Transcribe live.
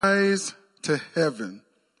eyes to heaven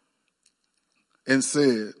and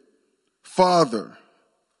said, Father,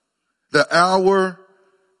 the hour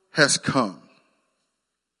has come.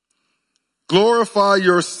 Glorify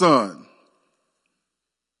your Son,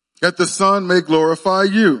 that the Son may glorify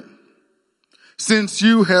you, since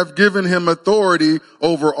you have given him authority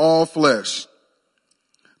over all flesh,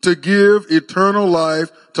 to give eternal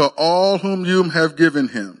life to all whom you have given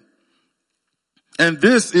him. And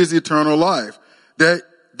this is eternal life, that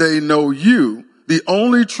they know you, the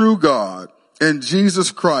only true God, and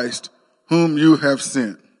Jesus Christ, whom you have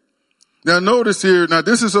sent. Now notice here, now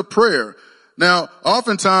this is a prayer. Now,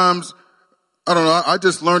 oftentimes, I don't know, I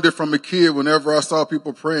just learned it from a kid. Whenever I saw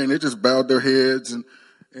people praying, they just bowed their heads,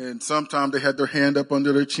 and sometimes they had their hand up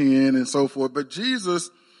under their chin and so forth. But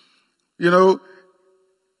Jesus,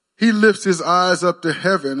 he lifts his eyes up to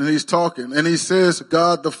heaven and he's talking and he says,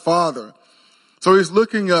 God the Father. So he's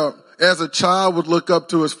looking up as a child would look up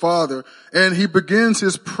to his father, and he begins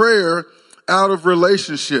his prayer out of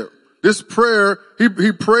relationship. This prayer,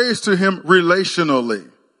 he prays to him relationally.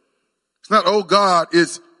 It's not, oh God,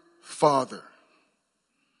 it's Father.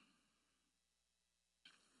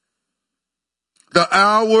 The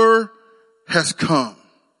hour has come.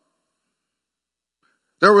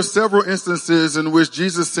 There were several instances in which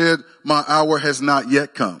Jesus said, my hour has not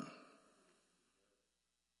yet come.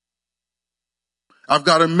 I've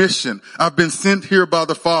got a mission. I've been sent here by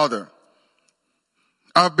the Father.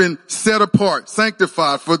 I've been set apart,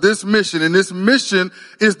 sanctified for this mission, and this mission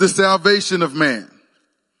is the salvation of man.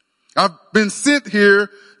 I've been sent here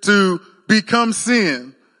to become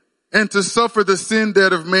sin and to suffer the sin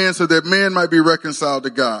debt of man so that man might be reconciled to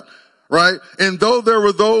God, right? And though there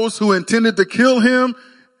were those who intended to kill him,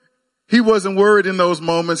 he wasn't worried in those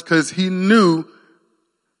moments because he knew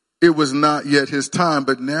it was not yet his time,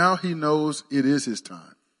 but now he knows it is his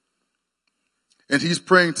time. And he's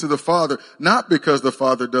praying to the Father, not because the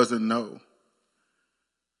Father doesn't know,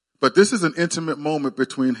 but this is an intimate moment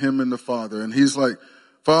between him and the Father. And he's like,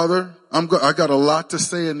 Father, I got a lot to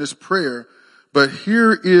say in this prayer, but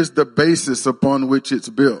here is the basis upon which it's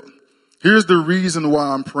built. Here's the reason why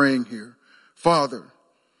I'm praying here. Father,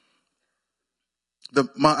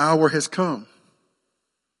 my hour has come.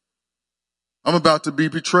 I'm about to be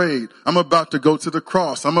betrayed. I'm about to go to the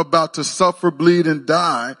cross. I'm about to suffer, bleed, and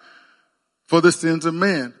die for the sins of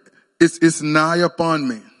man. It's nigh upon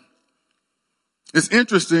me. It's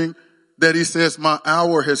interesting that he says, my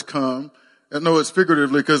hour has come. I know it's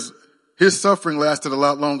figuratively because his suffering lasted a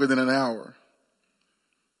lot longer than an hour.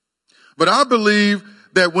 But I believe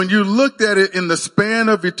that when you looked at it in the span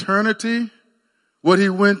of eternity, what he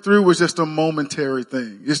went through was just a momentary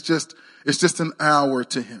thing. It's just an hour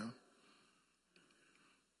to him.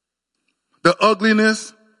 The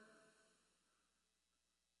ugliness,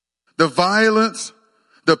 the violence,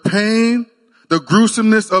 the pain, the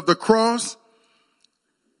gruesomeness of the cross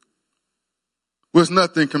was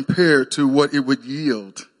nothing compared to what it would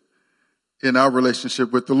yield in our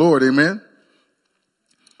relationship with the Lord. Amen.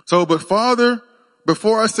 So, but Father,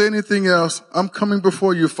 before I say anything else, I'm coming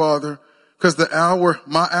before you, Father, because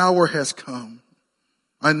my hour has come.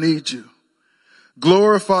 I need you.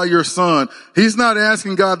 Glorify your Son. He's not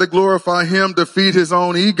asking God to glorify him to feed his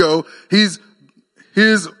own ego. Here's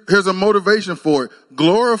a motivation for it.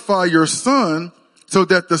 Glorify your Son so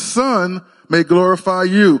that the Son may glorify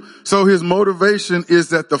you. So his motivation is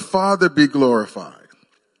that the Father be glorified.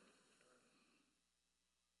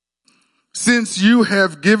 Since you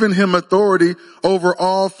have given him authority over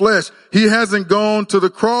all flesh. He hasn't gone to the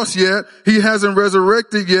cross yet. He hasn't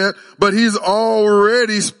resurrected yet, but he's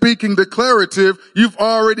already speaking declarative. You've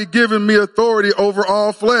already given me authority over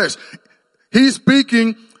all flesh. He's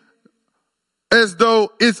speaking as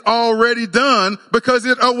though it's already done because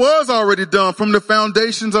it was already done from the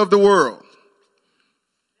foundations of the world.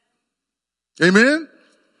 Amen.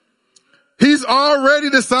 He's already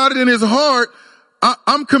decided in his heart,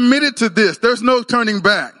 I'm committed to this. There's no turning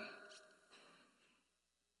back.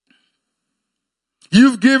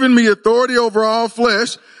 You've given me authority over all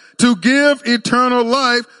flesh to give eternal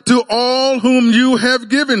life to all whom you have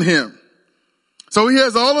given him. So he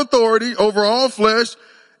has all authority over all flesh.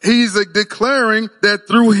 He's declaring that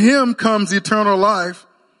through him comes eternal life.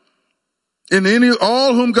 And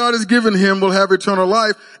all whom God has given him will have eternal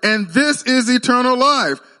life. And this is eternal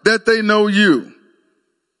life, that they know you,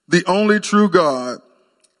 the only true God,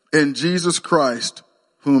 and Jesus Christ,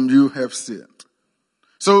 whom you have sent.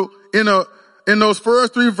 So in those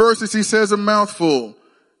first three verses, he says a mouthful.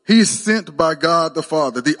 He's sent by God the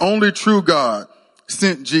Father. The only true God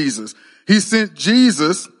sent Jesus. He sent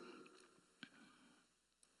Jesus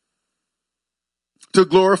to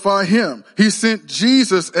glorify him. He sent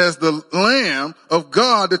Jesus as the Lamb of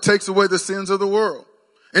God that takes away the sins of the world.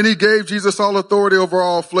 And he gave Jesus all authority over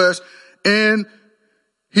all flesh, and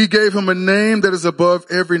he gave him a name that is above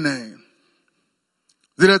every name.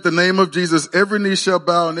 That at the name of Jesus, every knee shall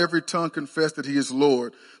bow and every tongue confess that he is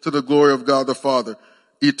Lord, to the glory of God the Father,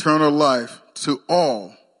 eternal life to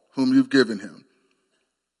all whom you've given him.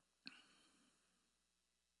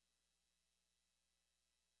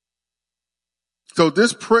 So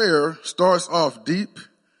this prayer starts off deep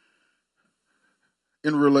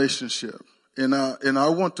in relationship. I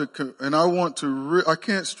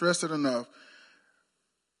can't stress it enough.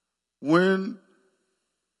 When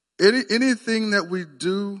anything that we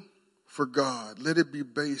do for God, let it be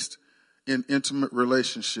based in intimate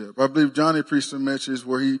relationship. I believe Johnny preached some messages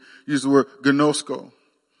where he used the word gnosko,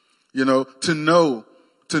 to know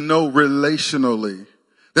relationally.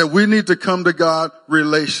 That we need to come to God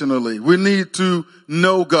relationally. We need to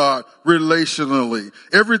know God relationally.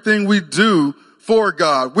 Everything we do for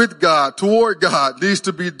God, with God, toward God needs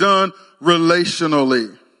to be done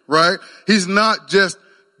relationally, right? He's not just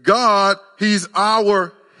God, he's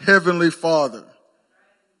our heavenly Father.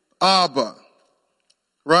 Abba,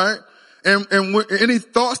 right? And any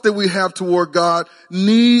thoughts that we have toward God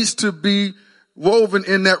needs to be woven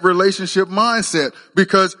in that relationship mindset,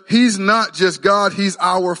 because he's not just God, he's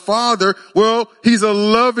our Father. Well, he's a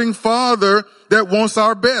loving Father that wants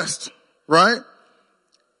our best, right?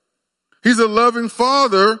 He's a loving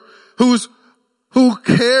Father who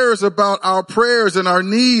cares about our prayers and our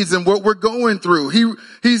needs and what we're going through.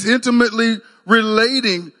 He's intimately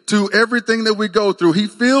relating to everything that we go through. He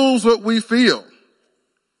feels what we feel.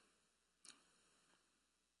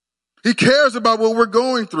 He cares about what we're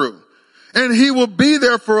going through. And he will be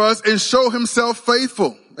there for us and show himself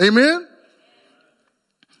faithful. Amen?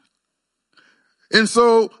 And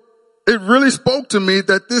so it really spoke to me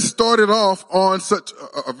that this started off on such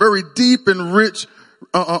a very deep and rich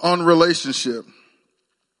on relationship.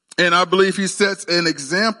 And I believe he sets an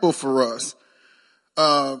example for us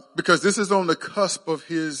because this is on the cusp of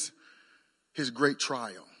his great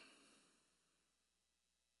trial.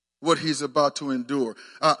 What he's about to endure.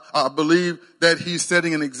 I believe that he's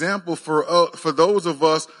setting an example for those of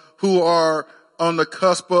us who are on the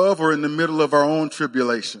cusp of or in the middle of our own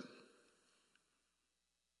tribulation.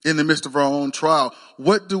 In the midst of our own trial.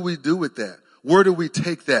 What do we do with that? Where do we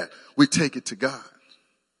take that? We take it to God.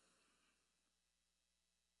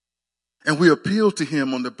 And we appeal to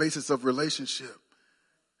him on the basis of relationship.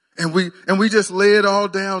 And we just lay it all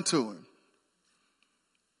down to him.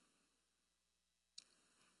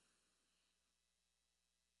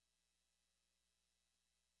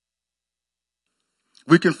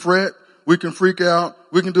 We can fret, we can freak out,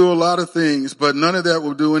 we can do a lot of things, but none of that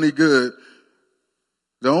will do any good.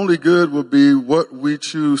 The only good will be what we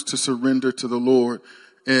choose to surrender to the Lord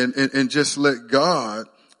and just let God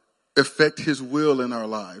affect his will in our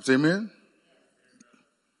lives. Amen?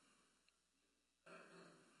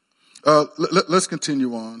 Let's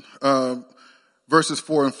continue on. Verses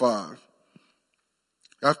 4 and 5.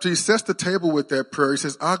 After he sets the table with that prayer, he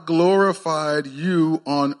says, I glorified you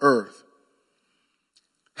on earth,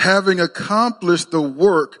 having accomplished the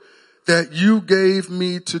work that you gave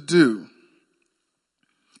me to do.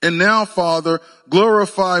 And now, Father,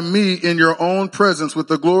 glorify me in your own presence with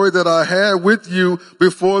the glory that I had with you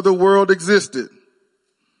before the world existed.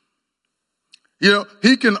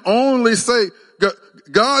 He can only say,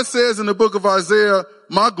 God says in the book of Isaiah,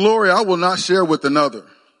 my glory I will not share with another.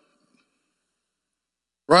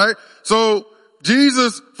 Right? So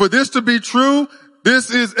Jesus, for this to be true, this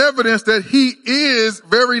is evidence that he is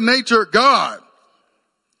very nature God.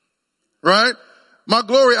 Right? My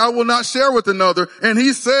glory I will not share with another. And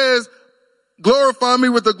he says, glorify me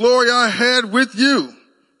with the glory I had with you.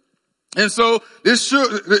 And so this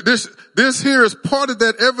here is part of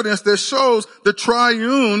that evidence that shows the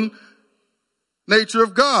triune nature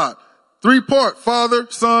of God. 3-part, Father,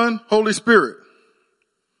 Son, Holy Spirit.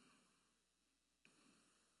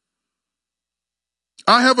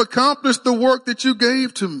 I have accomplished the work that you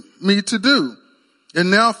gave to me to do.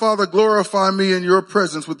 And now, Father, glorify me in your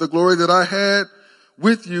presence with the glory that I had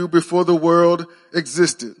with you before the world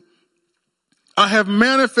existed. I have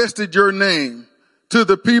manifested your name to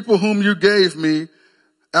the people whom you gave me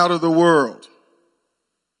out of the world.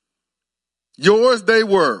 Yours they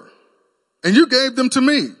were, and you gave them to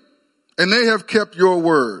me, and they have kept your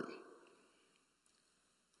word.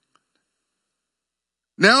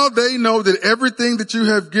 Now they know that everything that you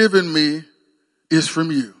have given me is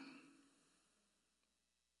from you.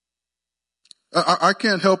 I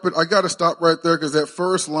can't help it. I got to stop right there because that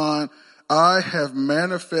first line, I have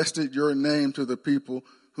manifested your name to the people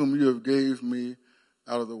whom you have gave me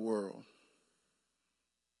out of the world.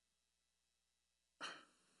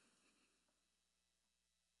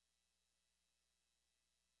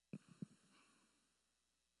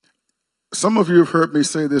 Some of you have heard me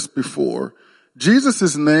say this before.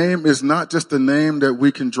 Jesus' name is not just a name that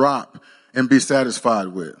we can drop and be satisfied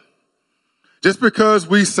with. Just because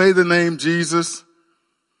we say the name Jesus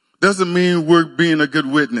doesn't mean we're being a good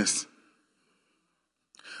witness.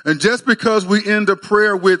 And just because we end a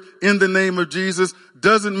prayer with "in the name of Jesus"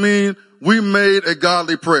 doesn't mean we made a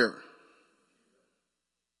godly prayer.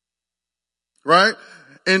 Right?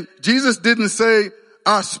 And Jesus didn't say,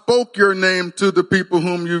 "I spoke your name to the people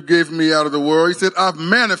whom you gave me out of the world." He said, "I've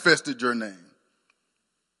manifested your name."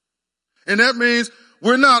 And that means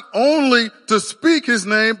we're not only to speak his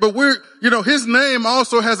name, but his name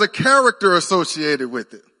also has a character associated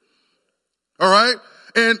with it. All right?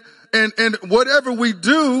 And whatever we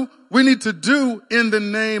do, we need to do in the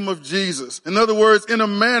name of Jesus. In other words, in a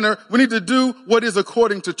manner, we need to do what is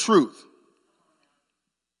according to truth.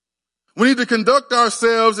 We need to conduct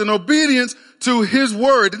ourselves in obedience to his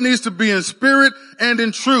word. It needs to be in spirit and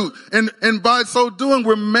in truth. And by so doing,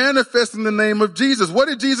 we're manifesting the name of Jesus. What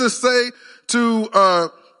did Jesus say to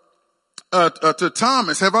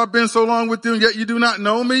Thomas? "Have I been so long with you and yet you do not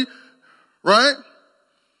know me?" Right?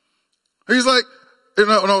 He's like,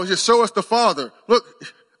 no, just show us the Father. Look,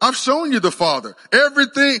 I've shown you the Father.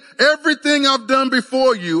 Everything I've done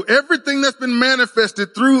before you, everything that's been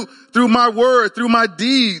manifested through my word, through my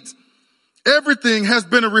deeds, everything has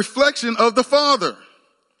been a reflection of the Father.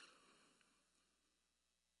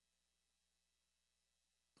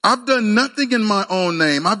 I've done nothing in my own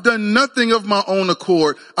name. I've done nothing of my own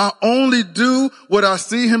accord. I only do what I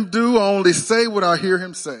see him do. I only say what I hear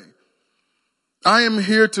him say. I am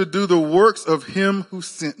here to do the works of him who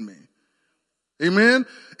sent me. Amen?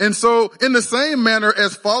 And so, in the same manner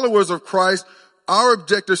as followers of Christ, our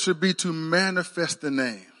objective should be to manifest the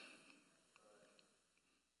name.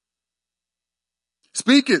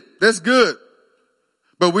 Speak it. That's good.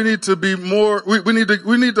 But we need to be more, we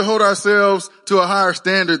need to hold ourselves to a higher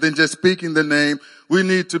standard than just speaking the name. We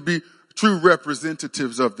need to be true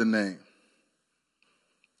representatives of the name.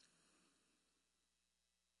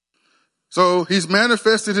 So he's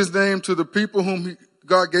manifested his name to the people whom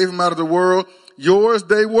God gave him out of the world. Yours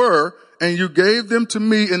they were, and you gave them to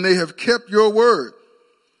me, and they have kept your word.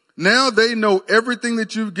 Now they know everything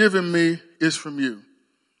that you've given me is from you.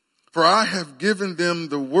 For I have given them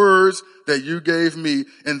the words that you gave me,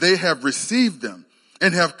 and they have received them,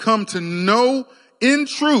 and have come to know in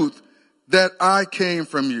truth that I came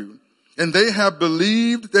from you. And they have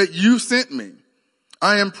believed that you sent me.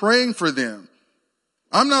 I am praying for them.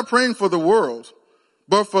 I'm not praying for the world,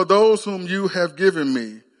 but for those whom you have given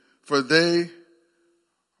me, for they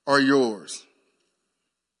are yours.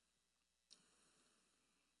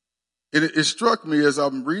 It struck me as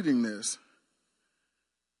I'm reading this.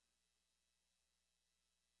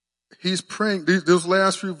 He's praying, those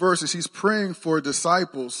last few verses, he's praying for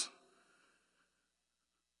disciples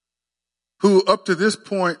who up to this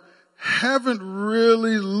point haven't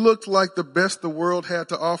really looked like the best the world had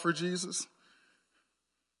to offer Jesus.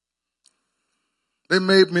 They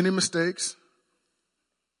made many mistakes.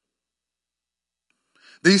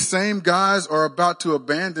 These same guys are about to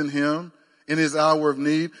abandon him in his hour of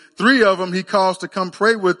need. 3 of them he calls to come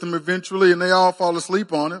pray with him eventually, and they all fall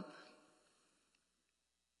asleep on him.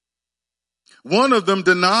 One of them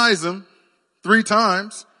denies him 3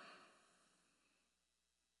 times.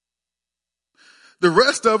 The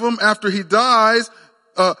rest of them, after he dies,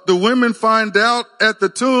 the women find out at the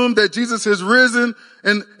tomb that Jesus has risen,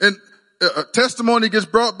 and a testimony gets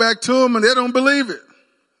brought back to them, and they don't believe it.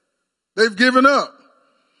 They've given up.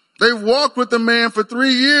 They've walked with the man for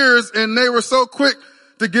 3 years, and they were so quick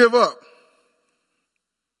to give up.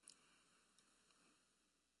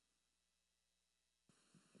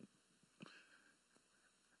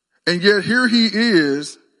 And yet here he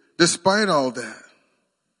is, despite all that,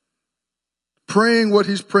 praying what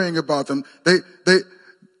he's praying about them. They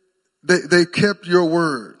kept your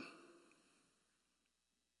word.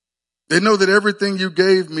 They know that everything you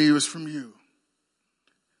gave me was from you.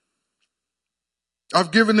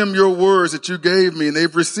 I've given them your words that you gave me, and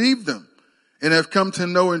they've received them and have come to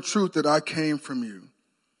know in truth that I came from you.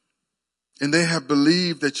 And they have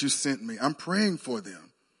believed that you sent me. I'm praying for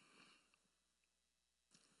them.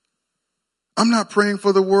 I'm not praying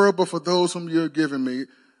for the world, but for those whom you have given me.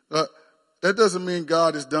 That doesn't mean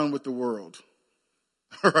God is done with the world.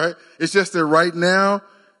 All right? It's just that right now,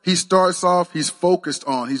 he starts off, he's focused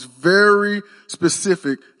on, he's very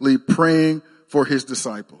specifically praying for his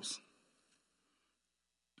disciples.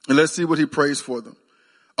 And let's see what he prays for them.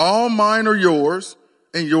 All mine are yours,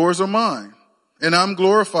 and yours are mine, and I'm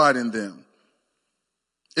glorified in them.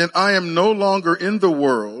 And I am no longer in the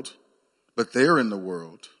world, but they're in the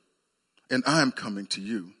world, and I am coming to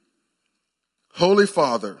you. Holy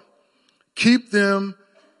Father, keep them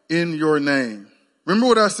in your name. Remember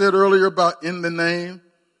what I said earlier about in the name?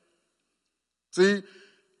 See,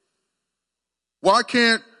 why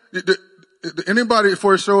can't anybody,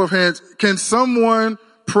 for a show of hands, can someone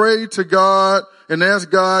pray to God and ask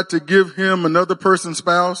God to give him another person's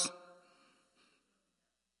spouse?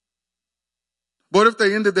 What if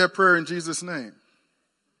they ended their prayer in Jesus' name?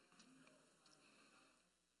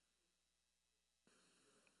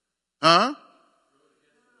 Huh?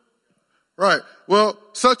 Right. Well,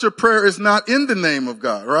 such a prayer is not in the name of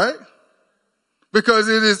God, right? Because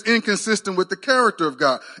it is inconsistent with the character of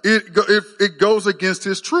God. It goes against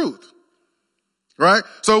his truth. Right?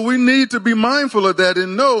 So we need to be mindful of that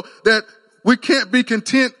and know that we can't be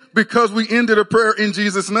content because we ended a prayer in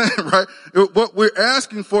Jesus' name, right? What we're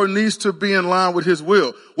asking for needs to be in line with his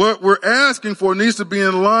will. What we're asking for needs to be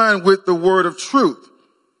in line with the word of truth,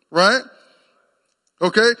 right?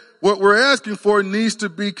 Okay? What we're asking for needs to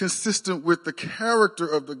be consistent with the character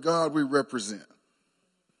of the God we represent.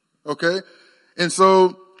 Okay? And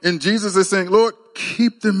so, and Jesus is saying, Lord,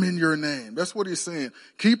 keep them in your name. That's what he's saying.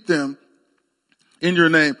 Keep them in your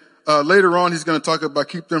name. Later on, he's going to talk about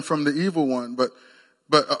keep them from the evil one, but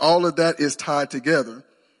all of that is tied together.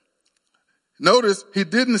 Notice he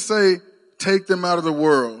didn't say take them out of the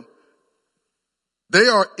world. They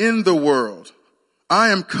are in the world. I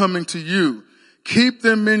am coming to you. Keep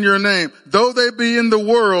them in your name. Though they be in the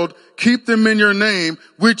world, keep them in your name,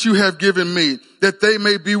 which you have given me, that they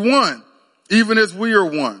may be one, even as we are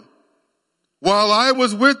one. While I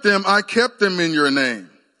was with them, I kept them in your name,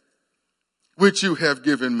 which you have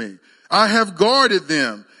given me. I have guarded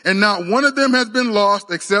them, and not one of them has been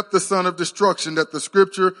lost except the son of destruction, that the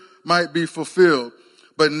scripture might be fulfilled.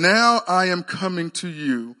 But now I am coming to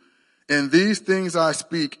you, and these things I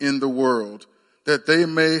speak in the world, that they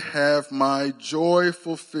may have my joy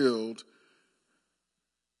fulfilled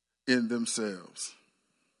in themselves.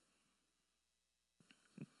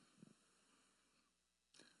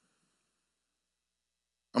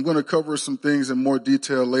 I'm going to cover some things in more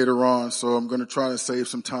detail later on, so I'm going to try to save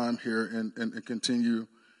some time here and continue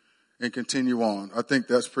on. I think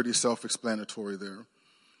that's pretty self-explanatory there.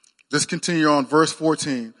 Let's continue on. Verse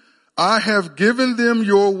 14. I have given them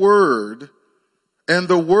your word, and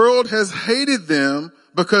the world has hated them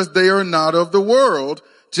because they are not of the world,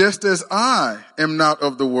 just as I am not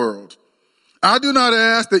of the world. I do not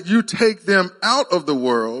ask that you take them out of the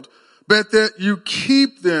world, but that you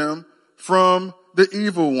keep them from the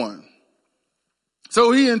evil one.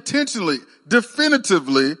 So he intentionally,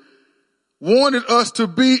 definitively wanted us to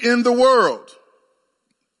be in the world,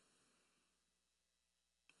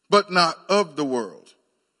 but not of the world.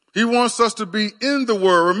 He wants us to be in the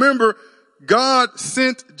world. Remember, God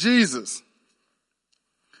sent Jesus.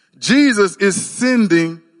 Jesus is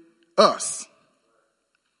sending us.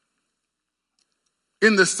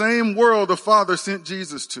 In the same world the Father sent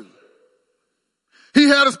Jesus to. He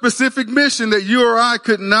had a specific mission that you or I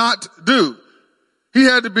could not do. He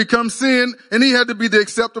had to become sin, and he had to be the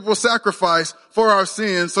acceptable sacrifice for our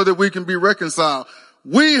sins so that we can be reconciled.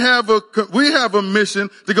 We have a mission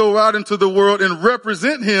to go out into the world and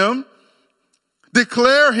represent him,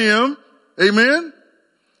 declare him, amen,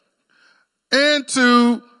 and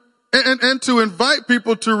to invite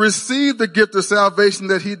people to receive the gift of salvation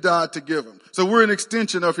that he died to give them. So we're an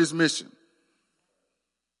extension of his mission.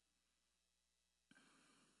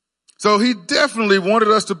 So he definitely wanted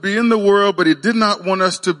us to be in the world, but he did not want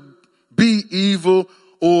us to be evil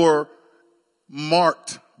or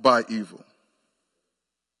marked by evil.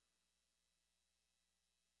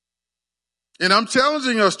 And I'm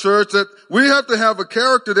challenging us, church, that we have to have a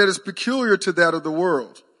character that is peculiar to that of the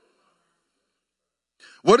world.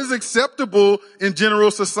 What is acceptable in general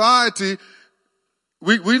society,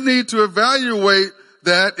 we need to evaluate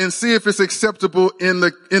that and see if it's acceptable in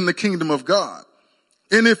the kingdom of God.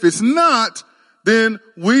 And if it's not, then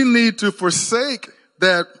we need to forsake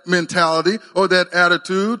that mentality or that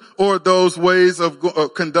attitude or those ways of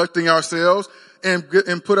conducting ourselves and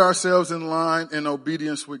put ourselves in line in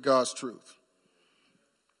obedience with God's truth.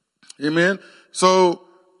 Amen. So,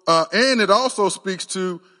 and it also speaks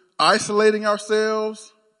to isolating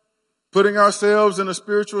ourselves, putting ourselves in a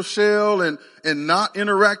spiritual shell and not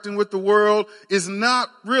interacting with the world is not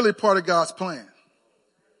really part of God's plan.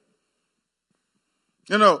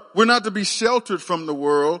 You know, we're not to be sheltered from the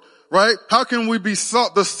world, right? How can we be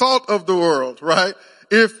the salt of the world, right?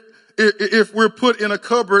 If if we're put in a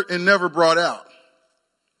cupboard and never brought out?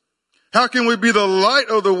 How can we be the light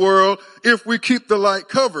of the world if we keep the light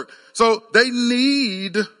covered? So they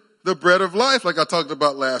need the bread of life, like I talked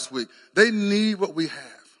about last week. They need what we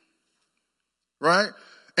have, right?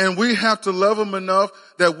 And we have to love them enough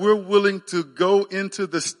that we're willing to go into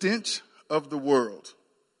the stench of the world,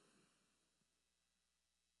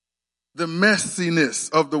 the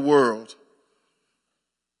messiness of the world,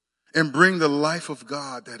 and bring the life of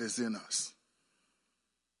God that is in us.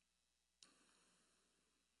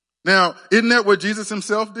 Now, isn't that what Jesus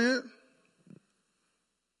himself did?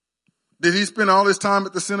 Did he spend all his time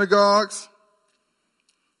at the synagogues?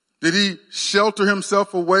 Did he shelter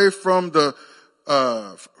himself away from the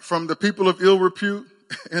people of ill repute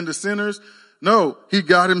and the sinners? No, he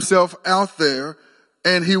got himself out there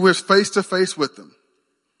and he was face to face with them.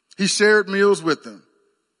 He shared meals with them.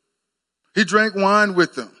 He drank wine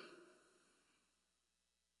with them.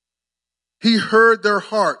 He heard their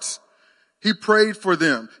hearts. He prayed for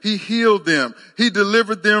them. He healed them. He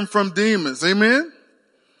delivered them from demons. Amen?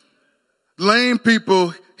 Lame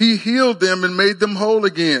people, he healed them and made them whole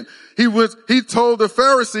again. He told the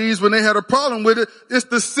Pharisees when they had a problem with it, it's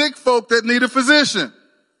the sick folk that need a physician.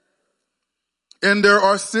 And there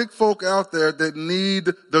are sick folk out there that need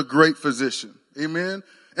the great physician. Amen?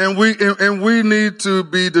 And we need to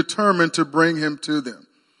be determined to bring him to them.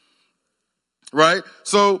 Right?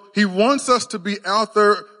 So he wants us to be out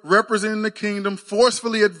there representing the kingdom,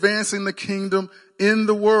 forcefully advancing the kingdom in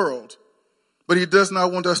the world. But he does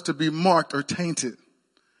not want us to be marked or tainted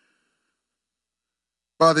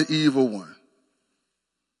by the evil one.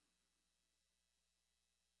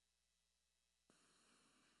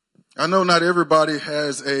 I know not everybody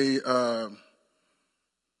has a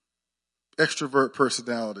extrovert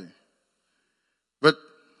personality. But,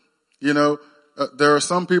 there are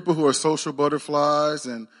some people who are social butterflies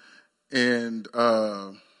and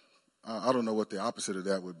I don't know what the opposite of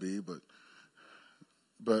that would be,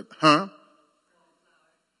 but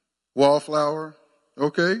wallflower,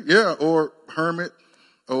 okay, yeah, or hermit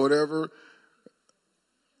or whatever.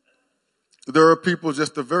 There are people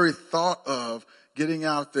just the very thought of getting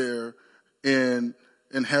out there and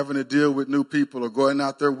having to deal with new people or going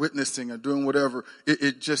out there witnessing or doing whatever,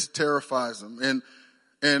 it just terrifies them.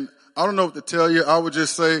 And I don't know what to tell you. I would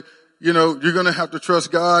just say, you're going to have to trust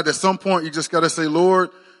God. At some point, you just got to say, Lord,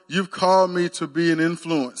 you've called me to be an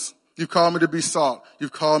influence. You've called me to be salt.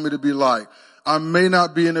 You've called me to be light. I may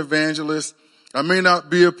not be an evangelist. I may not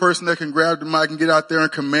be a person that can grab the mic and get out there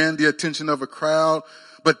and command the attention of a crowd,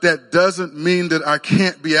 but that doesn't mean that I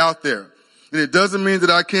can't be out there. And it doesn't mean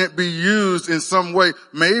that I can't be used in some way.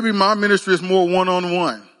 Maybe my ministry is more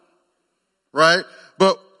one-on-one, right?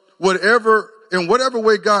 But in whatever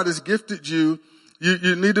way God has gifted you,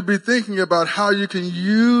 you need to be thinking about how you can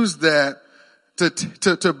use that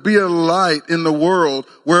to be a light in the world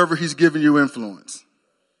wherever he's given you influence.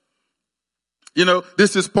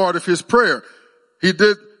 This is part of his prayer. He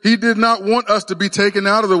did not want us to be taken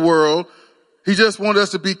out of the world. He just wanted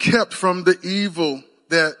us to be kept from the evil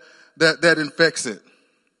that infects it.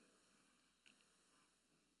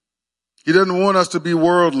 He doesn't want us to be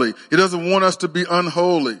worldly. He doesn't want us to be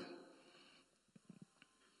unholy.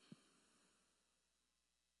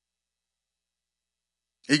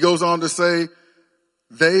 He goes on to say,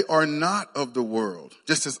 they are not of the world,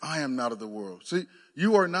 just as I am not of the world. See,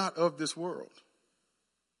 you are not of this world.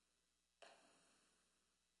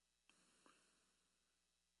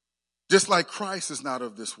 Just like Christ is not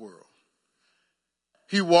of this world.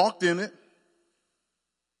 He walked in it.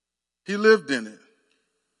 He lived in it.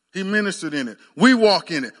 He ministered in it. We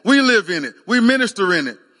walk in it. We live in it. We minister in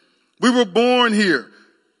it. We were born here,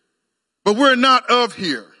 but we're not of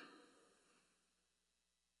here.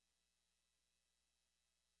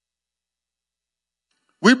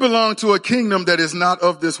 We belong to a kingdom that is not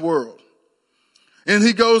of this world. And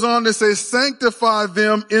he goes on to say, sanctify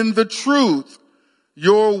them in the truth.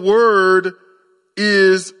 Your word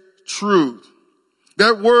is truth.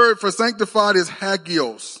 That word for sanctified is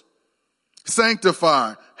hagios.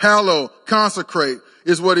 Sanctify, hallow, consecrate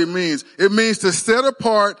is what it means. It means to set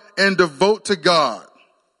apart and devote to God.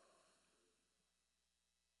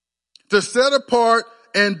 To set apart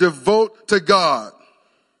and devote to God.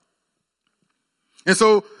 And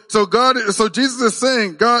so Jesus is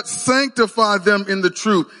saying, God, sanctify them in the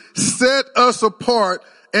truth. Set us apart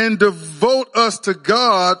and devote us to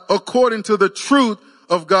God according to the truth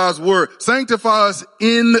of God's word. Sanctify us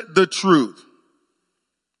in the truth.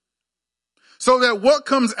 So that what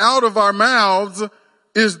comes out of our mouths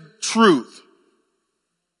is truth.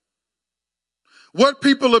 What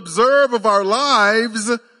people observe of our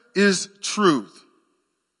lives is truth.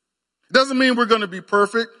 Doesn't mean we're going to be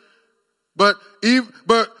perfect, but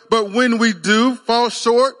when we do fall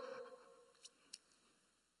short,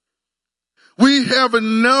 we have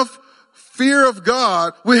enough fear of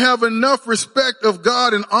God, we have enough respect of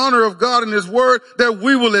God and honor of God and His Word that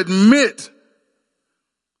we will admit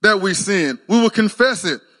that we sin. We will confess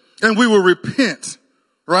it and we will repent,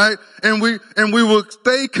 right? And we will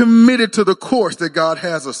stay committed to the course that God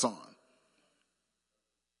has us on.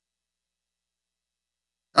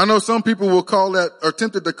 I know some people will call that, or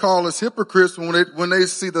tempted to call us hypocrites when they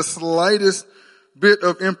see the slightest bit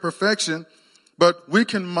of imperfection, but we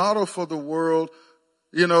can model for the world,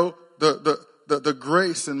 the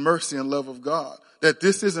grace and mercy and love of God, that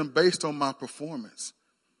this isn't based on my performance.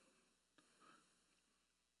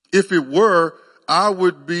 If it were, I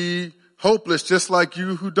would be hopeless just like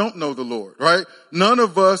you who don't know the Lord, right? None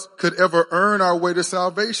of us could ever earn our way to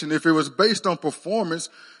salvation. If it was based on performance,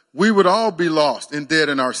 we would all be lost and dead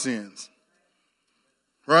in our sins,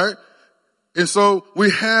 right? And so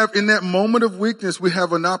we have, in that moment of weakness, we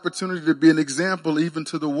have an opportunity to be an example even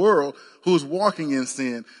to the world who's walking in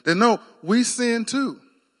sin. That no, we sin too.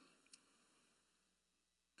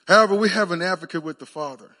 However, we have an advocate with the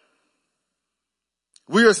Father.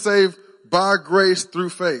 We are saved by grace through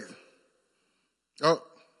faith.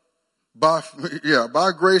 By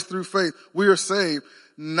grace through faith. We are saved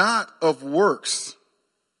not of works.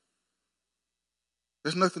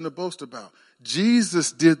 There's nothing to boast about.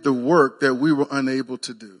 Jesus did the work that we were unable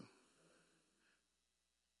to do.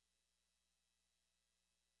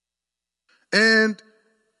 And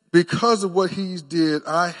because of what He did,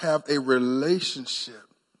 I have a relationship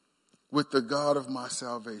with the God of my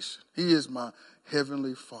salvation. He is my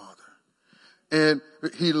Heavenly Father. And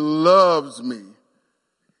He loves me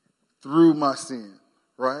through my sin,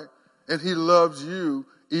 right? And He loves you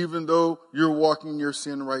even though you're walking your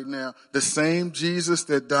sin right now. The same Jesus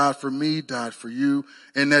that died for me died for you.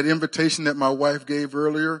 And that invitation that my wife gave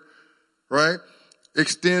earlier, right,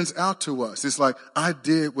 extends out to us. It's like, I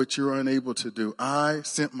did what you're unable to do. I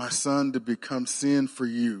sent my Son to become sin for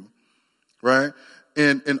you, right?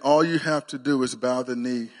 And all you have to do is bow the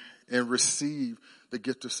knee and receive the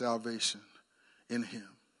gift of salvation in Him.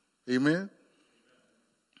 Amen?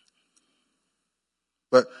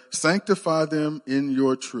 But sanctify them in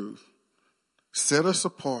your truth. Set us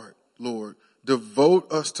apart, Lord.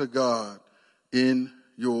 Devote us to God in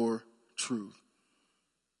your truth.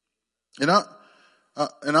 And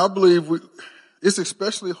I believe it's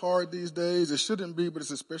especially hard these days. It shouldn't be, but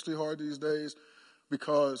it's especially hard these days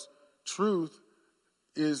because truth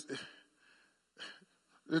is,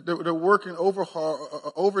 they're working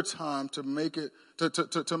overtime to make it,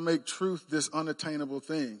 to make truth this unattainable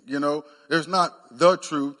thing. There's not the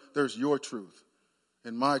truth, there's your truth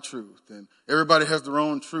and my truth. And everybody has their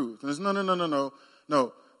own truth. And there's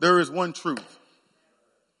no. There is one truth.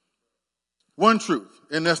 One truth.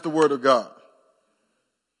 And that's the Word of God.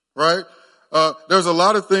 Right? There's a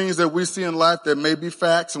lot of things that we see in life that may be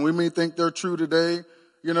facts and we may think they're true today.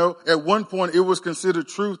 At one point it was considered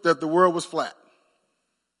truth that the world was flat.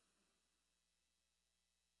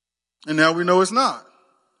 And now we know it's not.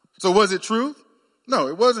 So was it truth? No,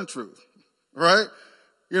 it wasn't truth. Right?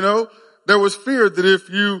 There was fear that if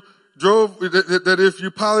you that if you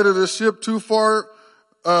piloted a ship too far,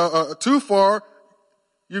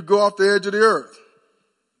 you'd go off the edge of the earth.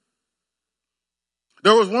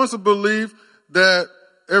 There was once a belief that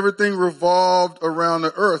everything revolved around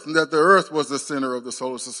the earth and that the earth was the center of the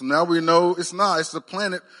solar system. Now we know it's not. It's the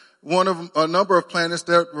planet, one of a number of planets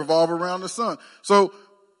that revolve around the sun. So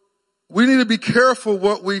we need to be careful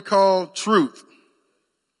what we call truth.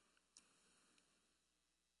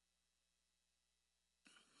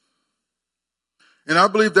 And I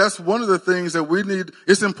believe that's one of the things that we need.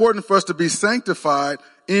 It's important for us to be sanctified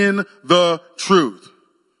in the truth.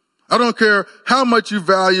 I don't care how much you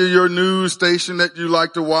value your news station that you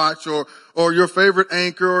like to watch or your favorite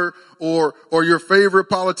anchor or your favorite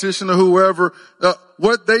politician or whoever.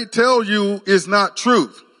 What they tell you is not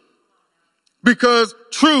truth. Because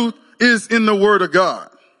truth is in the Word of God.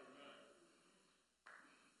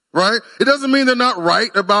 Right? It doesn't mean they're not right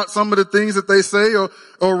about some of the things that they say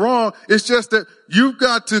or wrong. It's just that you've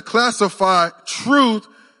got to classify truth.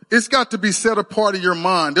 It's got to be set apart of your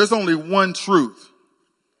mind. There's only one truth.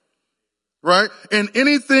 Right? And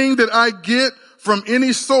anything that I get from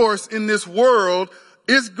any source in this world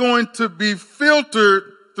is going to be filtered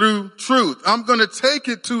through truth. I'm going to take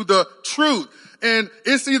it to the truth. And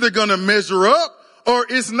it's either going to measure up or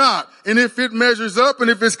it's not. And if it measures up and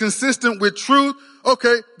if it's consistent with truth,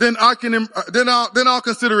 okay, then I'll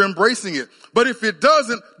consider embracing it. But if it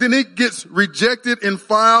doesn't, then it gets rejected and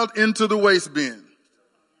filed into the waste bin.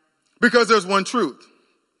 Because there's one truth.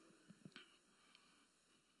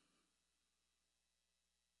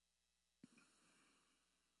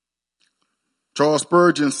 Charles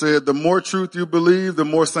Spurgeon said, the more truth you believe, the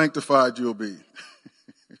more sanctified you'll be.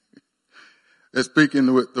 And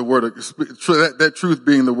speaking with the word of, that truth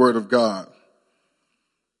being the word of God.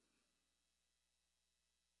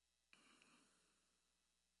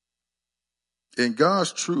 And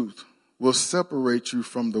God's truth will separate you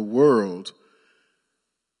from the world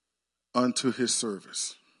unto his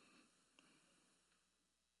service.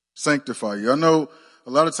 Sanctify you. I know a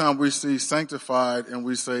lot of times we see sanctified and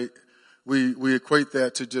we say, we equate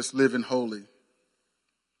that to just living holy.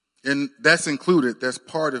 And that's included. That's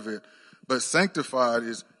part of it. But sanctified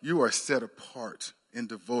is you are set apart and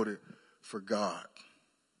devoted for God.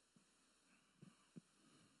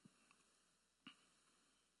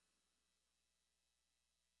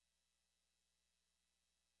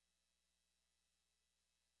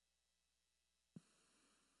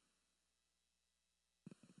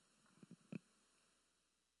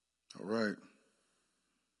 All right.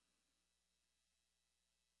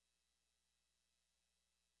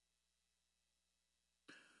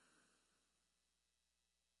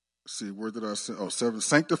 See, where did I say? Oh, 7.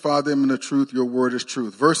 Sanctify them in the truth. Your word is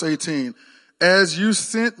truth. Verse 18. As you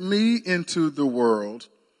sent me into the world,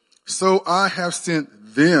 so I have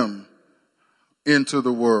sent them into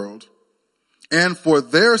the world. And for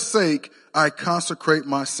their sake, I consecrate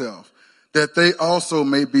myself, that they also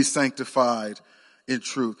may be sanctified in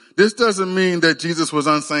truth. This doesn't mean that Jesus was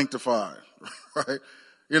unsanctified, right?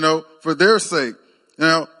 For their sake.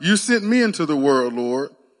 Now, you sent me into the world,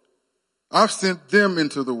 Lord. I've sent them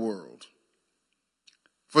into the world.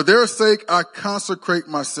 For their sake, I consecrate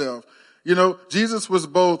myself. Jesus was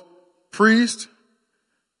both priest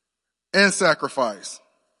and sacrifice.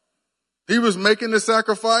 He was making the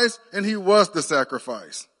sacrifice and he was the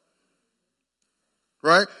sacrifice.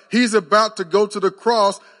 Right? He's about to go to the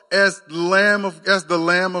cross as the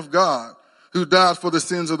Lamb of God who died for the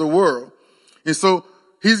sins of the world. And so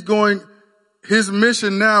his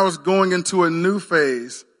mission now is going into a new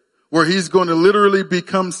phase where he's going to literally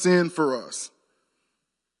become sin for us.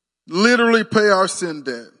 Literally pay our sin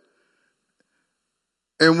debt.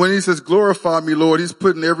 And when he says, glorify me, Lord, he's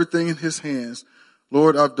putting everything in his hands.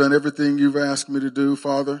 Lord, I've done everything you've asked me to do,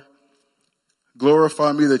 Father.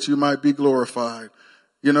 Glorify me that you might be glorified.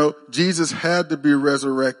 Jesus had to be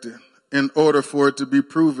resurrected in order for it to be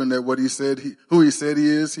proven that who he said he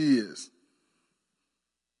is, he is.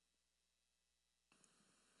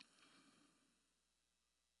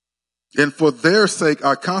 And for their sake,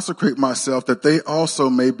 I consecrate myself that they also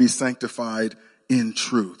may be sanctified in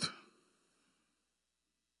truth.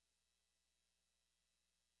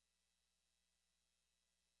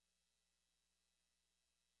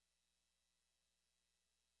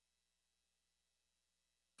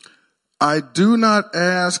 I do not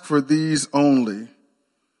ask for these only,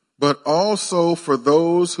 but also for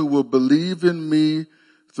those who will believe in me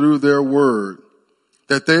through their word,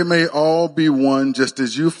 that they may all be one, just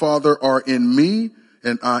as you, Father, are in me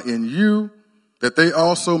and I in you, that they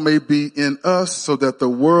also may be in us, so that the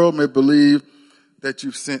world may believe that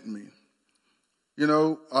you've sent me.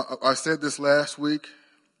 I said this last week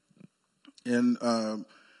in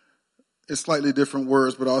it's slightly different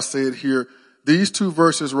words, but I'll say it here. These two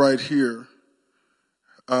verses right here,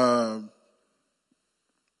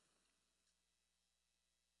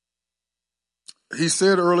 he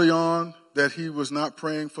said early on that he was not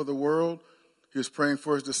praying for the world. He was praying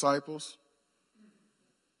for his disciples.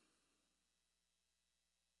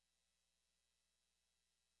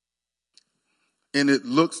 And it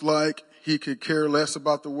looks like he could care less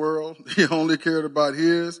about the world. He only cared about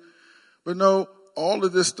his. But no, all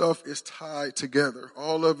of this stuff is tied together.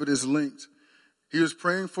 All of it is linked. He was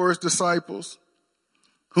praying for his disciples,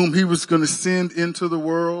 whom he was going to send into the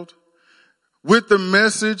world with the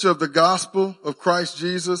message of the gospel of Christ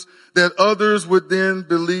Jesus that others would then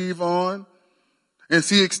believe on. And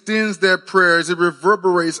he extends that prayer as it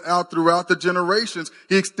reverberates out throughout the generations.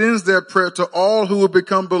 He extends that prayer to all who will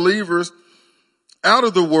become believers out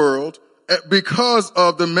of the world because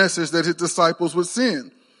of the message that his disciples would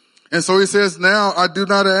send. And so he says, now I do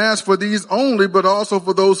not ask for these only, but also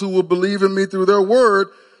for those who will believe in me through their word,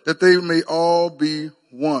 that they may all be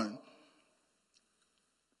one.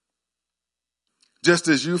 Just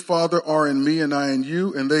as you, Father, are in me and I in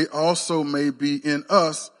you, and they also may be in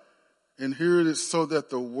us. And here it is, so that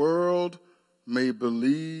the world may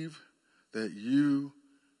believe that you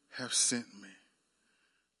have sent me.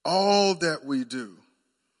 All that we do,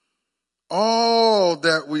 all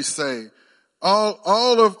that we say,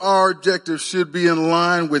 all of our objectives should be in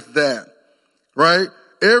line with that, right?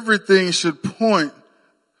 everything should point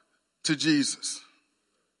to Jesus.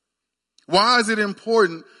 Why is it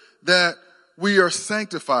important that we are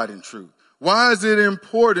sanctified in truth? Why is it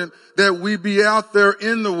important that we be out there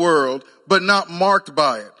in the world but not marked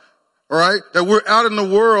by it? All right? That we're out in the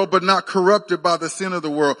world but not corrupted by the sin of the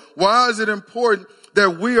world. Why is it important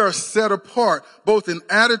that we are set apart, both in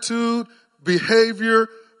attitude, behavior,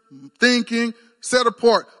 thinking, set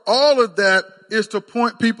apart? All of that is to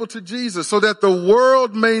point people to Jesus so that the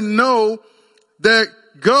world may know that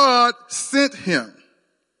God sent him.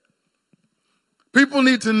 People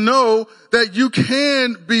need to know that you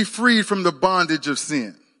can be freed from the bondage of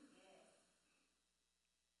sin.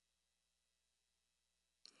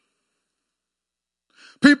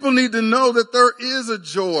 People need to know that there is a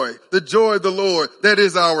joy, the joy of the Lord, that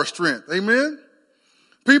is our strength. Amen?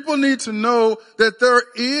 People need to know that there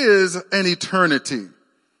is an eternity.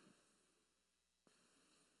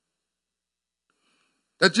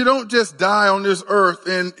 That you don't just die on this earth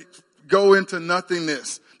and go into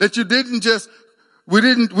nothingness. That you didn't just, we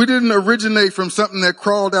didn't originate from something that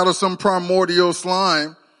crawled out of some primordial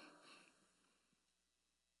slime.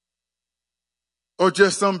 Or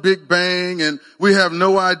just some big bang and we have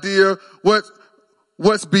no idea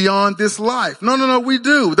what's beyond this life. No, we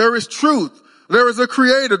do. There is truth. There is a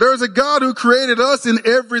creator. There is a God who created us in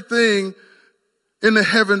everything in the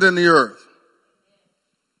heavens and the earth.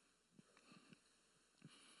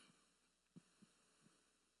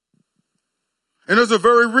 And there's a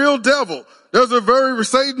very real devil.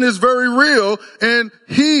 Satan is very real, and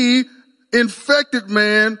he infected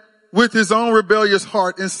man with his own rebellious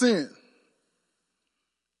heart and sin.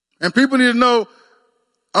 And people need to know,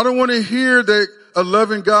 I don't want to hear that a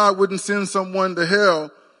loving God wouldn't send someone to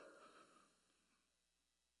hell.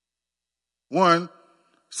 One,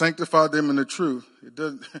 sanctify them in the truth.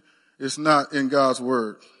 It's not in God's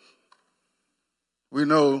word. We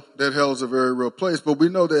know that hell is a very real place, but we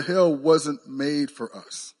know that hell wasn't made for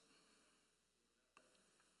us.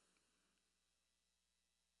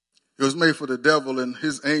 It was made for the devil and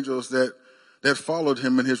his angels that followed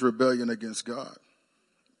him in his rebellion against God.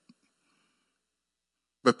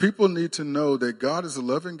 But people need to know that God is a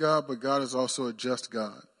loving God, but God is also a just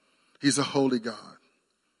God. He's a holy God,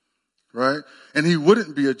 right? And he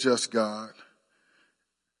wouldn't be a just God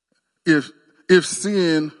if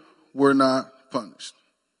sin were not punished.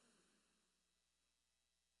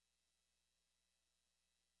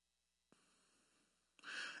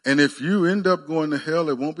 And if you end up going to hell,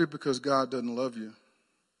 it won't be because God doesn't love you.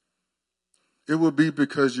 It will be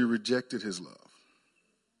because you rejected his love.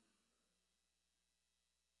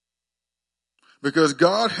 Because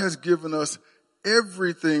God has given us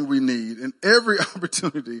everything we need and every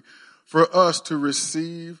opportunity for us to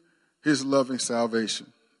receive his loving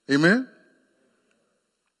salvation. Amen?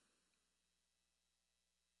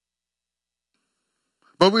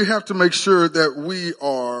 But we have to make sure that we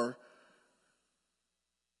are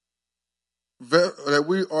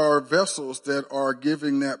vessels that are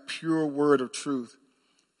giving that pure word of truth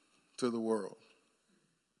to the world.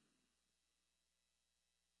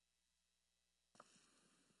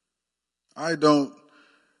 I don't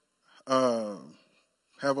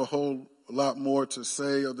have a whole lot more to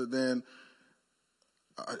say other than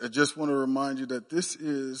I just want to remind you that this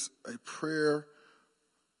is a prayer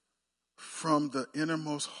from the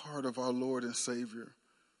innermost heart of our Lord and Savior.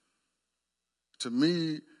 To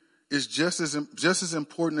me, it's just as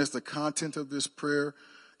important as the content of this prayer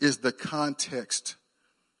is the context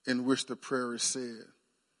in which the prayer is said.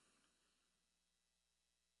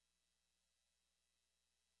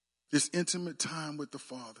 This intimate time with the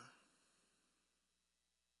Father.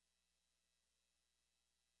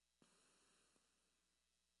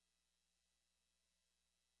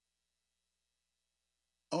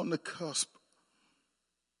 On the cusp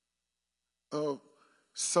of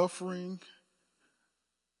suffering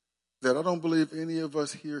that I don't believe any of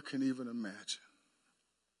us here can even imagine.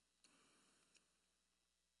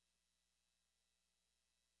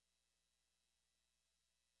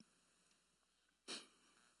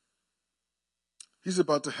 He's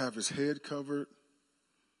about to have his head covered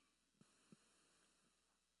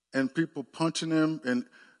and people punching him, and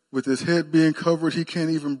with his head being covered, he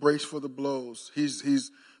can't even brace for the blows.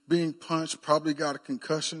 He's being punched, probably got a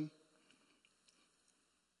concussion.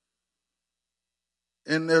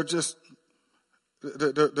 And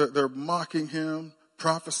they're mocking him,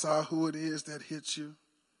 prophesy who it is that hits you.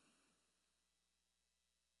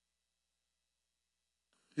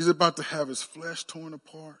 He's about to have his flesh torn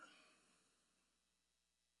apart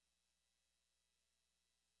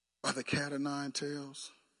by the cat of nine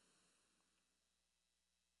tails.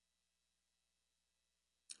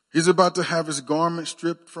 He's about to have his garment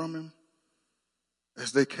stripped from him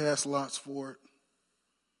as they cast lots for it.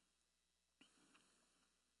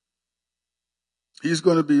 He's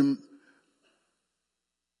going to be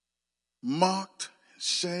mocked,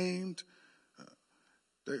 shamed,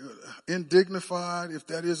 indignified, if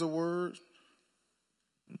that is a word.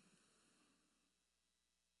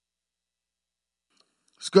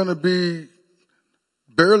 It's going to be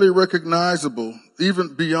barely recognizable,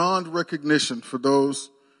 even beyond recognition for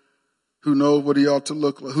those who know what he ought to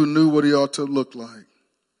look like, who knew what he ought to look like.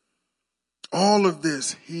 All of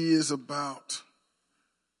this he is about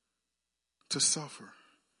to suffer.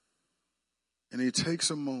 And he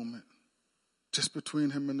takes a moment just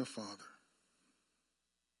between him and the Father.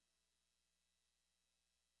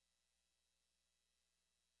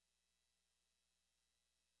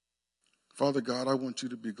 Father God, I want you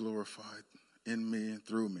to be glorified in me and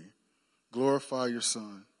through me. Glorify your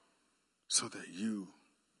Son so that you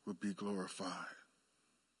would be glorified.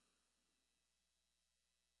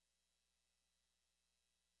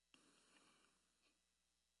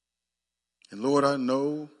 And Lord, I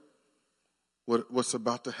know what's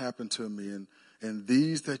about to happen to me. And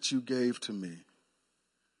these that you gave to me,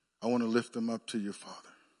 I want to lift them up to you, Father.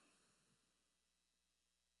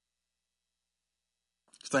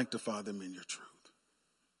 Sanctify them in your truth.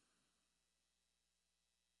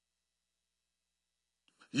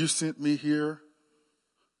 You sent me here.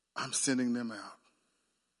 I'm sending them out.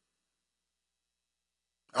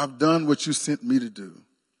 I've done what you sent me to do.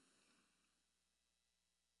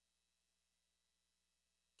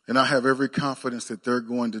 And I have every confidence that they're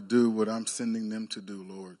going to do what I'm sending them to do,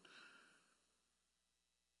 Lord.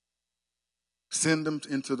 Send them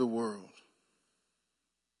into the world.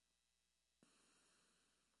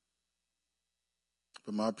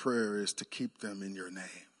 But my prayer is to keep them in your name.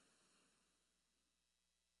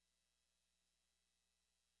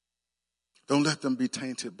 Don't let them be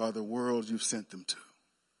tainted by the world you've sent them to.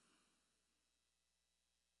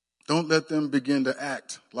 Don't let them begin to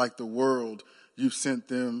act like the world you've sent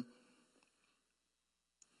them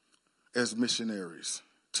as missionaries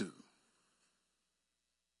to.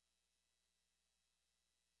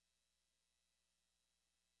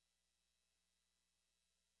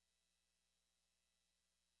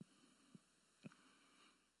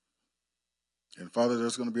 And Father,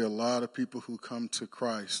 there's going to be a lot of people who come to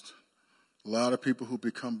Christ, a lot of people who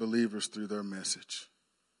become believers through their message.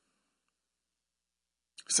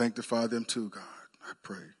 Sanctify them too, God, I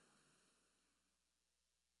pray.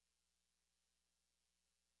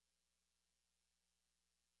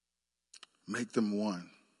 Make them one.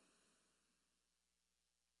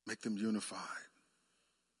 Make them unified.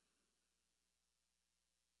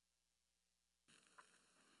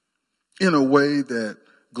 In a way that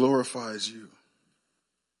glorifies you.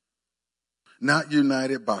 Not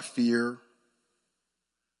united by fear.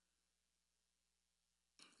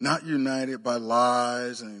 Not united by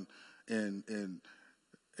lies and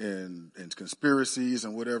conspiracies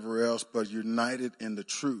and whatever else, but united in the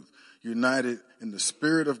truth. United in the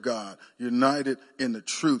Spirit of God. United in the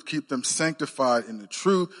truth. Keep them sanctified in the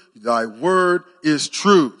truth. Thy word is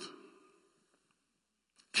truth.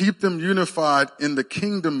 Keep them unified in the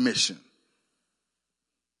kingdom mission.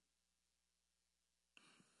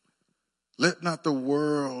 Let not the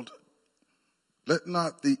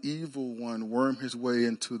evil one worm his way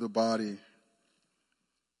into the body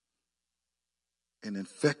and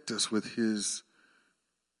infect us with his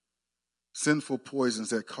sinful poisons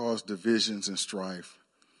that cause divisions and strife.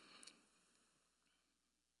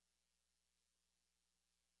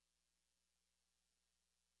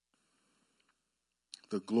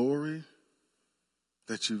 The glory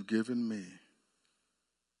that you've given me,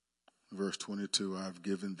 verse 22, I've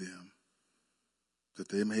given them, that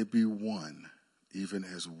they may be one, even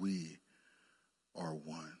as we are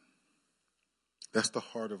one. That's the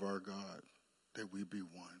heart of our God, that we be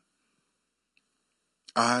one.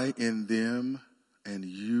 I in them and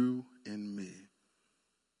you in me,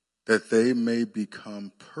 that they may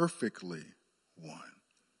become perfectly one.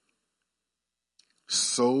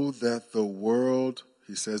 So that the world,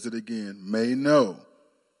 he says it again, may know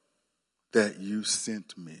that you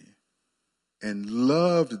sent me and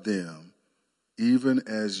loved them even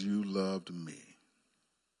as you loved me.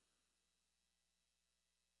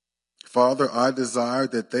 Father, I desire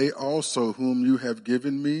that they also, whom you have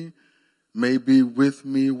given me, may be with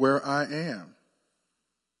me where I am,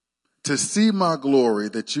 to see my glory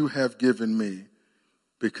that you have given me,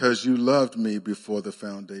 because you loved me before the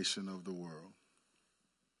foundation of the world.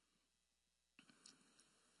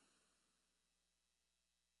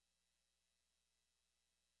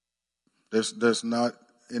 There's not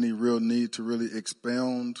any real need to really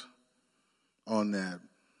expound on that.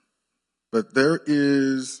 But there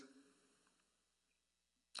is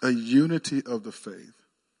a unity of the faith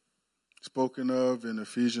spoken of in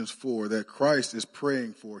Ephesians 4 that Christ is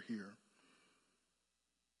praying for here.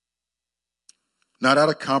 Not out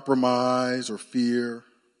of compromise or fear,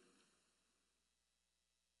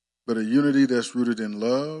 but a unity that's rooted in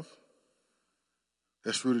love,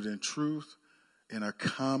 that's rooted in truth, and a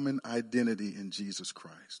common identity in Jesus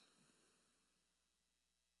Christ.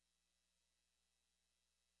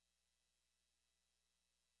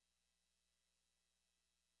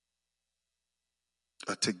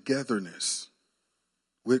 A togetherness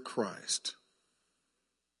with Christ.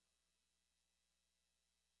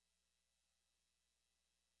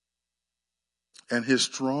 And his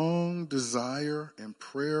strong desire and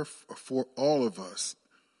prayer for all of us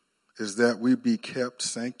is that we be kept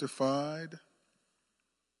sanctified.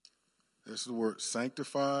 This is the word,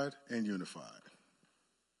 sanctified and unified.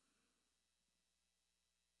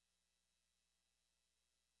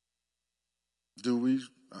 Do we,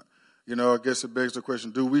 I guess it begs the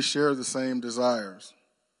question, do we share the same desires?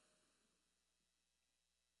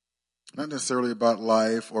 Not necessarily about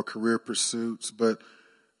life or career pursuits, but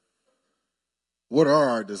what are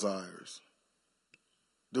our desires?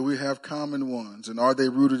 Do we have common ones, and are they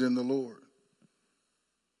rooted in the Lord?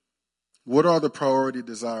 What are the priority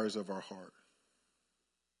desires of our heart?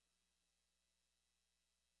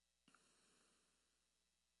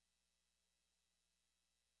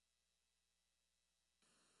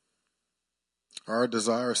 Are our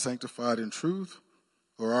desires sanctified in truth,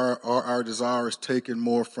 or are our desires taken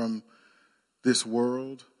more from this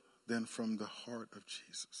world than from the heart of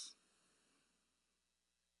Jesus?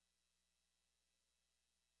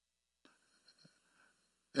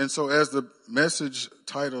 And so as the message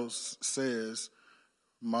title says,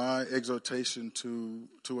 my exhortation to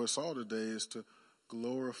us all today is to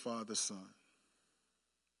glorify the Son.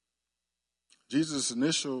 Jesus'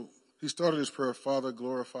 he started his prayer, Father,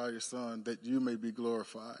 glorify your Son, that you may be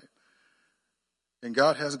glorified. And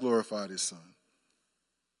God has glorified his Son.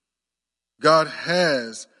 God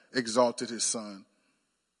has exalted his Son.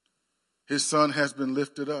 His Son has been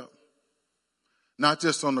lifted up. Not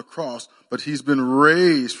just on the cross, but he's been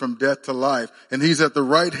raised from death to life. And he's at the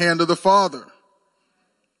right hand of the Father.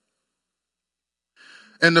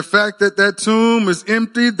 And the fact that that tomb is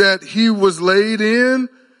empty, that he was laid in,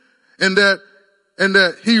 and that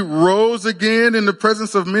he rose again in the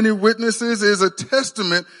presence of many witnesses is a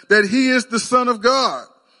testament that he is the Son of God.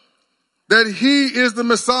 That he is the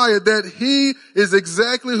Messiah. That he is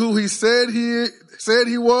exactly who he said he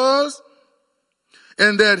was.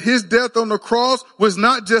 And that his death on the cross was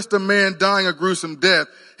not just a man dying a gruesome death.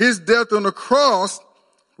 His death on the cross,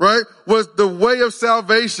 right, was the way of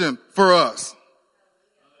salvation for us.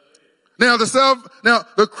 Now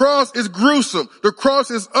the cross is gruesome. The cross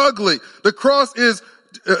is ugly. The cross is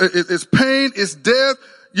pain, it's death.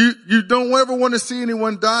 You don't ever want to see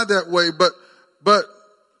anyone die that way.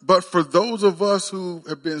 But for those of us who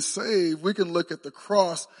have been saved, we can look at the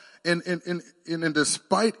cross and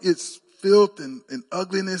despite its filth and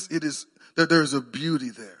ugliness, it is that there's a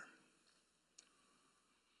beauty there.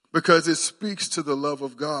 Because it speaks to the love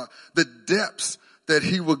of God, the depths that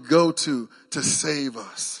he would go to save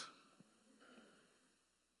us.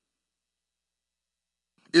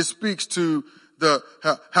 It speaks to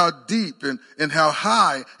how deep and how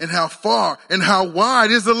high and how far and how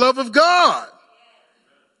wide is the love of God.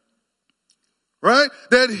 Right?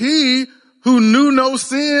 That he who knew no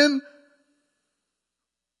sin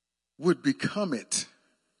would become it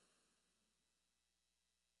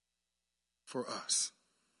for us.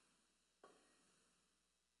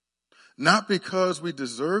 Not because we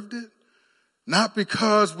deserved it, not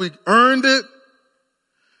because we earned it,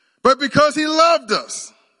 but because he loved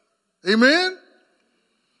us. Amen?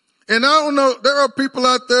 And I don't know, there are people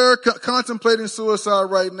out there contemplating suicide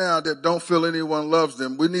right now that don't feel anyone loves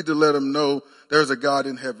them. We need to let them know there's a God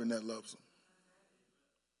in heaven that loves them.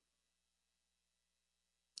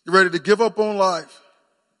 You ready to give up on life?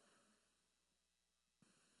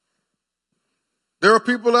 There are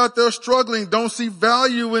people out there struggling, don't see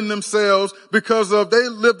value in themselves because they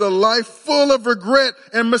lived a life full of regret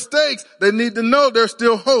and mistakes. They need to know there's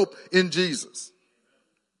still hope in Jesus.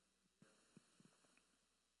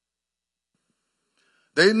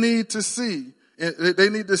 They need to see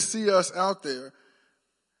us out there.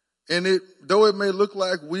 And though it may look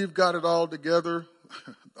like we've got it all together,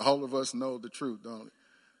 all of us know the truth,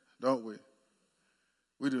 don't we?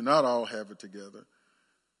 We do not all have it together.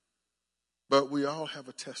 But we all have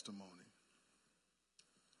a testimony.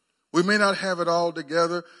 We may not have it all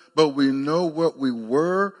together, but we know what we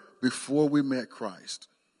were before we met Christ.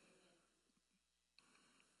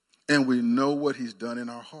 And we know what he's done in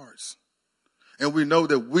our hearts. And we know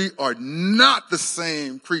that we are not the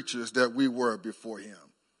same creatures that we were before him.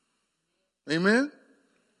 Amen?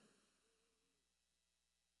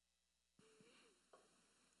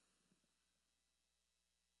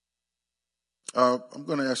 I'm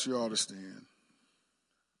going to ask you all to stand.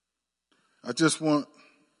 I just want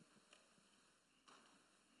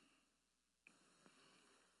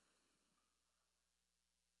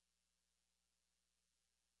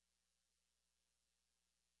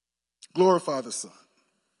glorify the Son.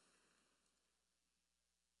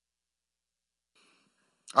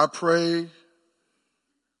 I pray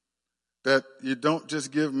that you don't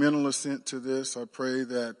just give mental assent to this. I pray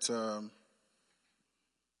that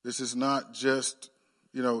this is not just,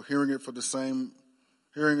 hearing it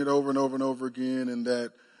hearing it over and over and over again, and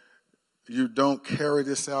that you don't carry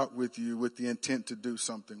this out with you with the intent to do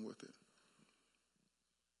something with it.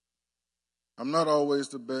 I'm not always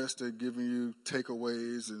the best at giving you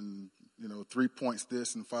takeaways and, 3 points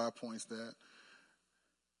this and 5 points that.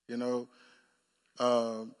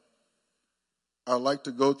 I like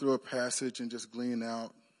to go through a passage and just glean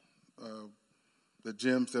out the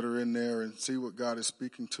gems that are in there and see what God is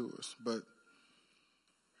speaking to us.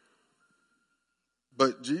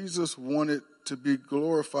 But Jesus wanted to be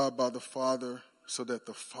glorified by the Father so that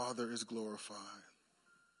the Father is glorified.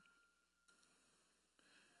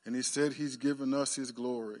 And he said he's given us his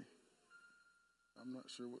glory. I'm not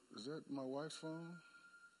sure. Is that my wife's phone?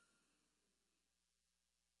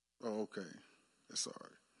 Oh, okay. That's all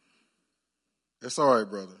right. That's all right,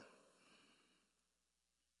 brother.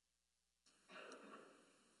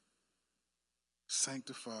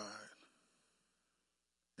 Sanctified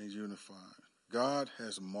and unified. God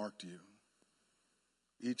has marked you,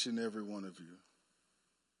 each and every one of you.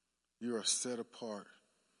 You are set apart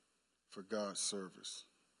for God's service.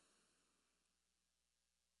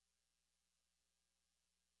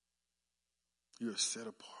 You are set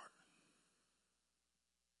apart.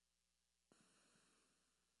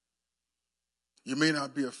 You may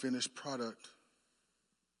not be a finished product,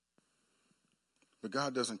 but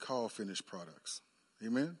God doesn't call finished products.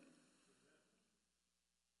 Amen?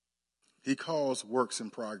 He calls works in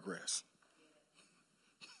progress.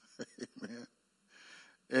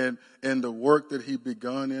 Amen. And the work that he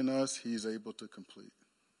begun in us, he's able to complete.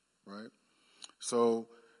 Right? So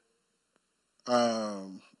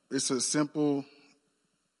it's a simple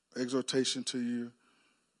exhortation to you.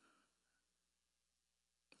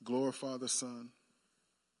 Glorify the Son.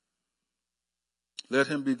 Let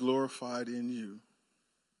him be glorified in you.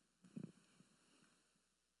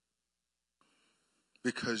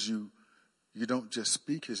 Because you don't just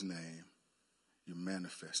speak his name, you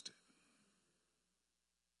manifest it.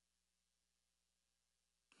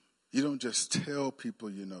 You don't just tell people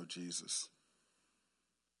you know Jesus.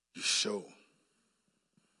 You show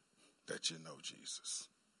that you know Jesus.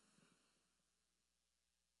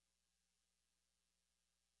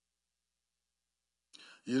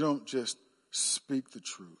 You don't just speak the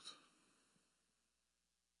truth.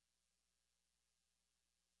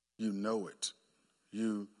 You know it.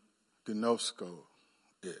 You gnosko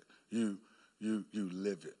it. You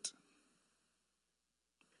live it.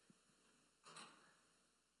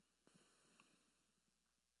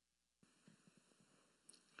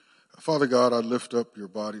 Father God, I lift up your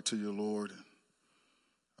body to you, Lord.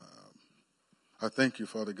 I thank you,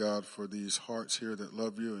 Father God, for these hearts here that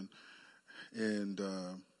love you and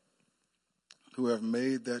who have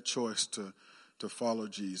made that choice to follow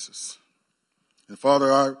Jesus. And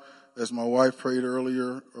Father, as my wife prayed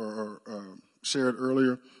earlier or shared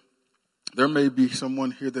earlier, there may be someone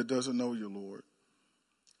here that doesn't know you, Lord.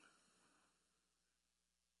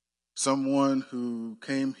 Someone who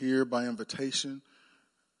came here by invitation,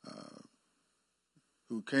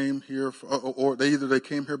 who came here, or they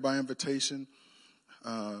came here by invitation.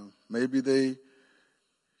 Maybe they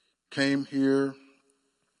came here,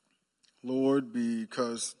 Lord,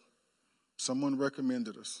 because someone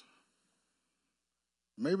recommended us.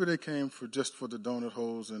 Maybe they came just for the donut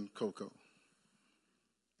holes and cocoa.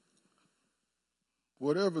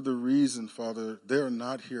 Whatever the reason, Father, they're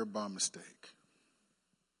not here by mistake.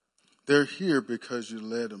 They're here because you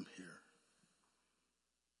led them here.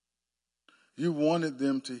 You wanted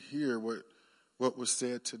them to hear what was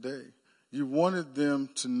said today. You wanted them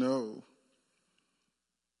to know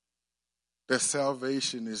that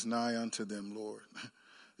salvation is nigh unto them, Lord.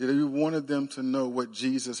 You wanted them to know what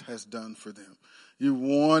Jesus has done for them. You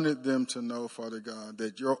wanted them to know, Father God,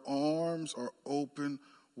 that your arms are open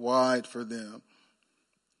wide for them.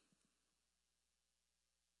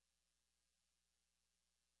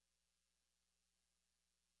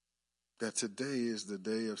 that today is the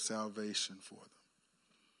day of salvation for them.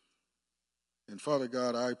 And Father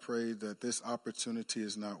God, I pray that this opportunity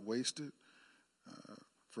is not wasted.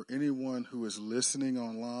 For anyone who is listening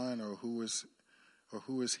online or who is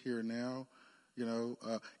here now,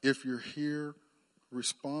 if you're here,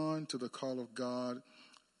 respond to the call of God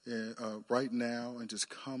right now and just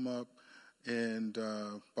come up. And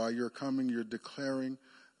by your coming, you're declaring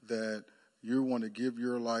that you want to give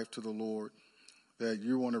your life to the Lord, that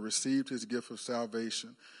you want to receive his gift of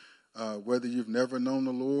salvation. Whether you've never known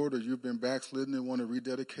the Lord or you've been backslidden and want to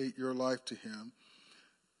rededicate your life to him,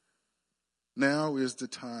 now is the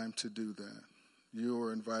time to do that. You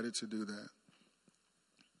are invited to do that.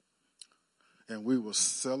 And we will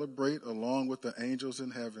celebrate along with the angels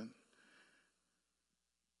in heaven.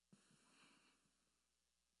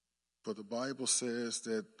 For the Bible says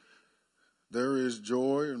that there is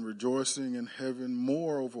joy and rejoicing in heaven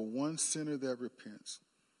more over one sinner that repents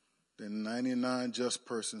than 99 just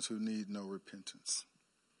persons who need no repentance.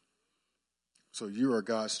 So you are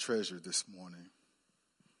God's treasure this morning.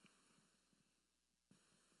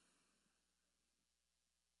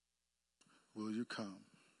 Will you come?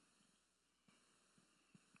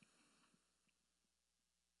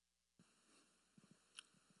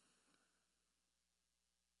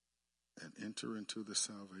 And enter into the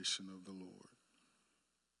salvation of the Lord.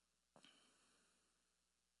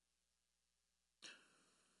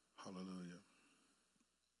 Hallelujah.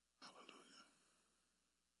 Hallelujah.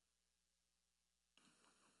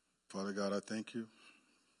 Father God, I thank you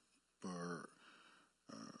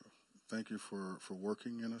for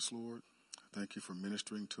working in us, Lord. Thank you for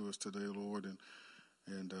ministering to us today, Lord.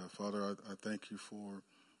 And Father, I thank you for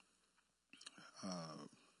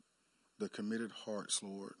the committed hearts,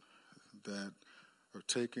 Lord, that have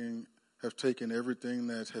taken everything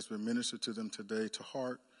that has been ministered to them today to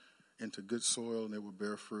heart, into good soil, and they will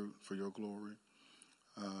bear fruit for your glory.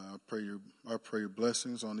 I pray your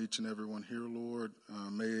blessings on each and every one here, Lord.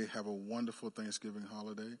 May they have a wonderful Thanksgiving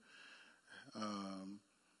holiday.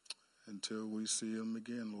 Until we see them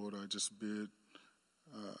again, Lord, I just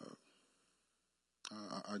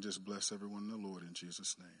bless everyone in the Lord in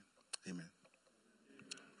Jesus' name. Amen.